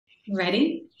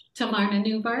Ready to learn a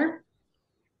new verb?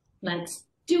 Let's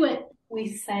do it. We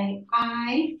say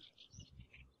I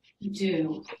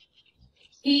do.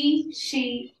 He,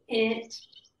 she, it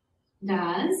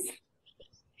does.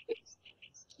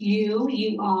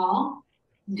 You all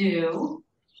do.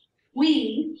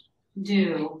 We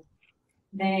do.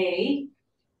 They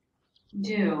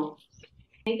do.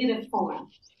 Negative form.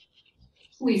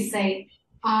 We say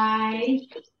I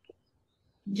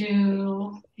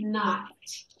do not.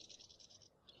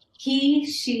 He,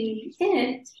 she,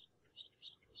 it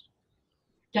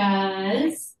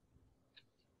does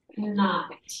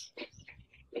not.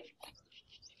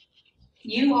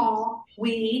 You all,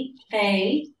 we,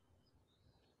 they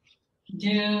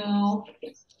do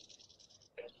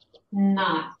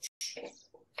not.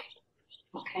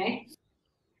 Okay?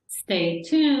 Stay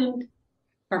tuned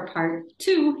for part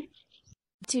 2.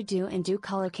 To do and do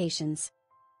collocations.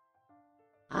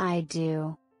 I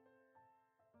do.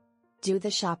 Do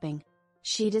the shopping.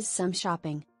 She does some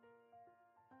shopping.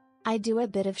 I do a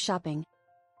bit of shopping.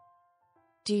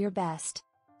 Do your best.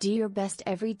 Do your best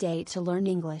every day to learn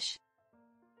English.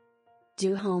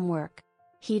 Do homework.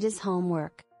 He does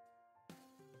homework.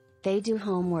 They do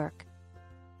homework.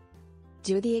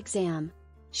 Do the exam.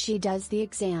 She does the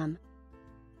exam.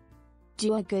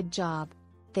 Do a good job.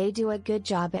 They do a good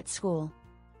job at school.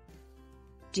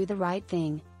 Do the right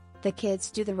thing. The kids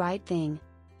do the right thing,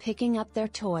 picking up their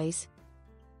toys.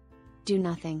 Do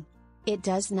nothing. It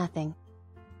does nothing.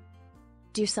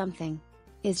 Do something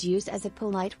is used as a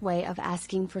polite way of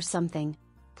asking for something.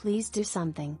 Please do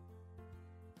something.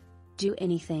 Do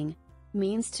anything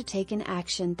means to take an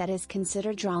action that is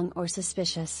considered wrong or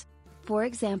suspicious. For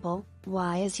example,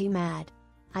 why is he mad?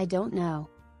 I don't know.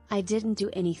 I didn't do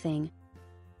anything.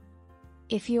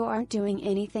 If you aren't doing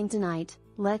anything tonight,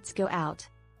 let's go out.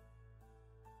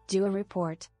 Do a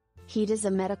report. He does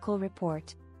a medical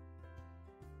report.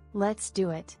 Let's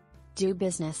do it. Do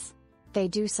business. They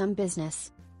do some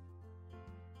business.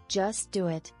 Just do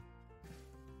it.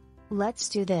 Let's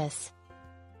do this.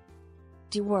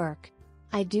 Do work.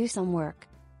 I do some work.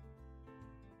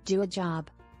 Do a job.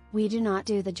 We do not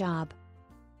do the job.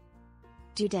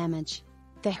 Do damage.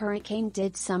 The hurricane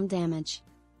did some damage.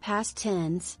 Past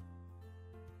tense.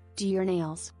 Do your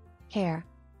nails. Hair.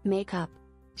 Makeup.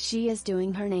 She is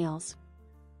doing her nails.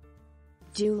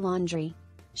 Do laundry.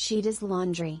 She does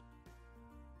laundry.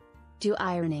 Do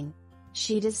ironing.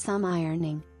 She does some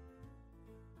ironing.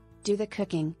 Do the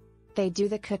cooking. They do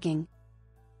the cooking.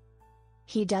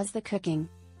 He does the cooking.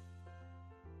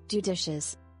 Do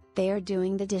dishes. They are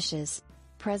doing the dishes.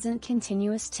 Present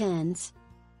continuous tense.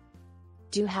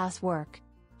 Do housework.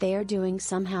 They are doing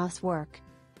some housework.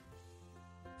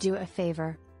 Do a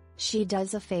favor. She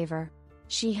does a favor.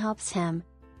 She helps him.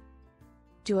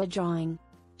 Do a drawing.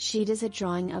 She does a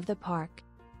drawing of the park.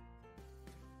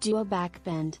 Do a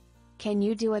backbend. Can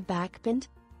you do a backbend?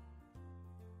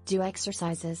 Do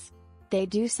exercises. They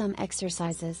do some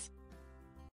exercises.